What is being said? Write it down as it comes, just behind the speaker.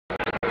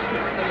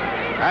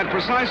At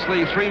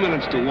precisely 3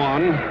 minutes to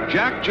 1,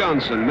 Jack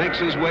Johnson makes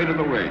his way to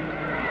the ring.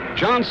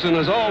 Johnson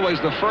is always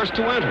the first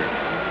to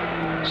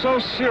enter. So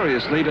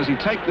seriously does he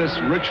take this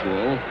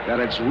ritual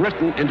that it's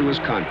written into his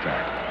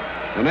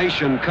contract. The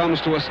nation comes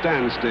to a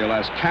standstill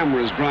as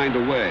cameras grind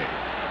away.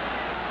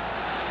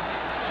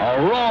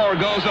 A roar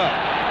goes up.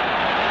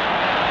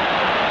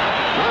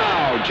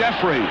 Now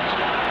Jeffries.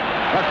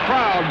 The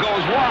crowd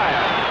goes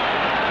wild.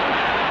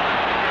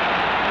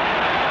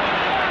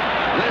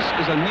 This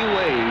is a new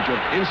age of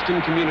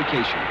instant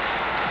communication.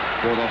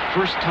 For the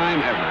first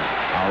time ever,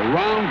 a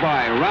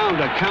round-by-round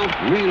account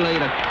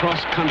relayed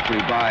across country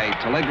by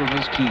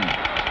telegrapher's key.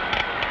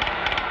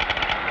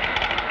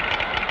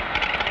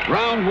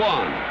 Round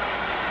 1,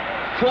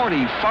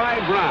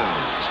 45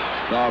 rounds,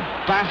 the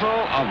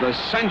battle of the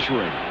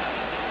century.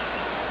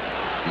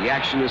 The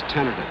action is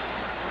tentative,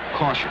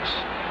 cautious.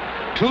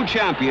 Two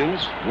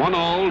champions, one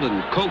old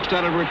and coaxed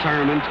out of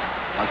retirement,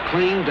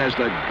 acclaimed as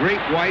the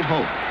Great White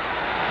Hope.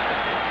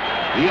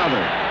 The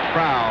other,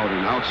 proud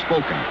and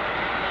outspoken,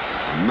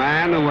 a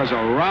man who has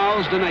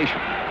aroused a nation.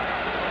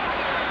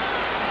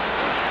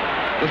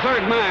 The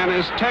third man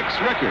is Tex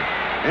Rickard,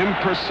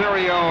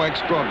 impresario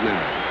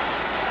extraordinaire.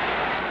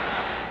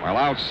 While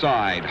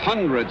outside,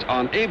 hundreds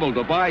unable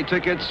to buy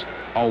tickets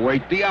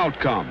await the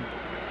outcome.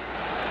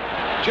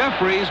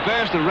 Jeffries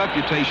bears the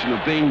reputation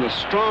of being the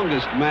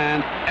strongest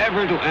man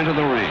ever to enter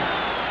the ring.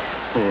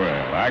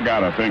 Well, I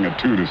got a thing or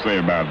two to say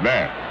about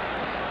that.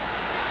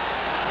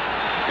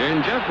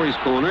 In Jeffries'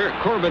 corner,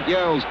 Corbett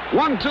yells,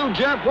 1-2,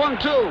 Jeff,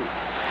 1-2.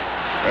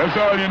 That's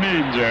all you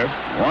need, Jeff.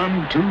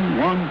 1-2,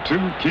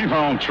 1-2. Keep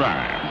on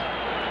trying.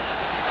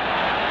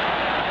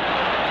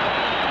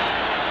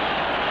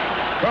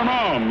 Come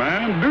on,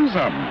 man. Do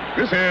something.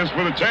 This here's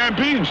for the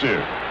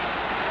championship.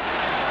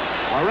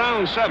 By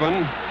round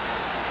 7,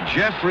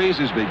 Jeffries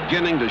is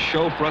beginning to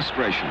show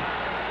frustration.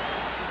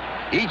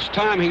 Each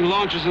time he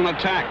launches an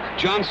attack,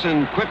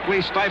 Johnson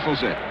quickly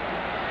stifles it.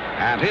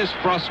 And his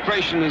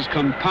frustration is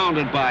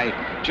compounded by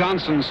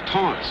Johnson's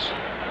taunts.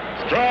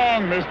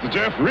 Strong, Mr.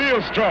 Jeff,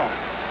 real strong.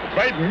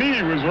 Fighting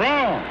me was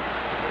wrong.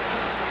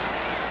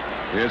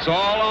 It's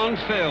all on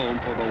film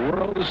for the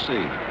world to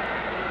see.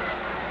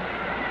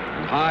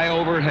 And high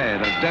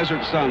overhead, a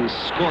desert sun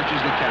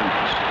scorches the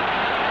canvas.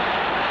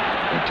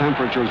 The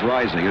temperature's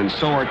rising, and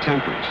so are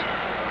tempers.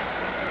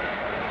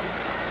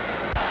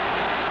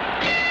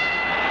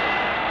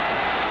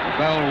 The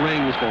bell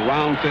rings for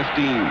round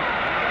 15.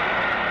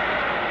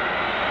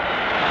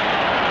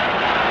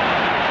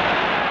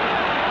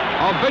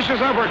 A vicious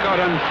uppercut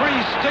and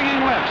 3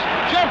 stinging lefts.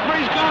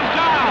 Jeffries goes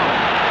down.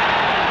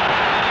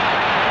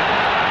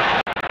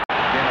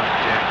 Get up,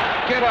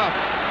 Jack. Get up.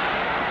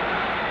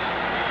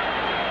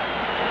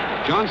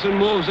 Johnson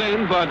moves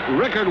in, but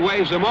Rickard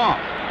waves him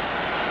off.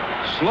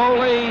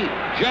 Slowly,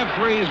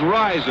 Jeffries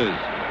rises.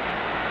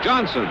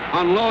 Johnson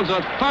unloads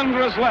a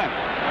thunderous left,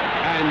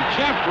 and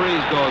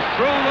Jeffries goes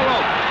through the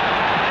rope.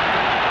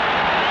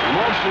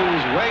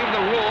 Emotions waive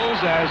the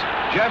rules as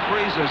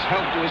Jeffries is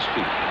helped to his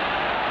feet.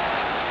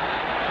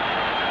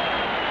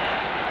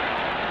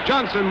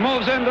 Johnson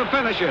moves in to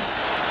finish it.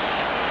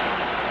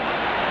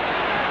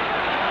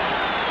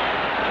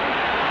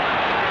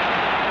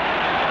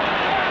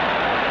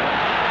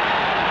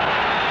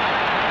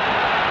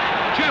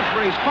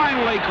 Jeffries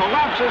finally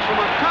collapses from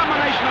a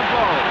combination of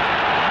blows.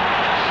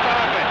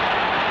 Stop it.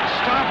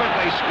 Stop it,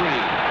 they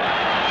scream.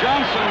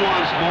 Johnson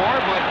wants more,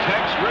 but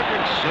Tex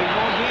Rickard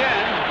signals the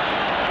end.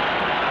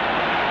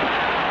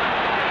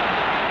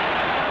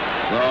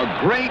 The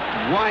Great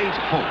White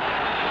Hope.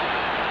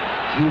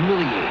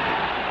 Humiliated.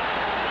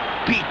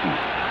 Beaten,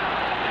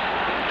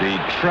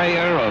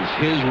 betrayer of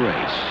his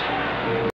race.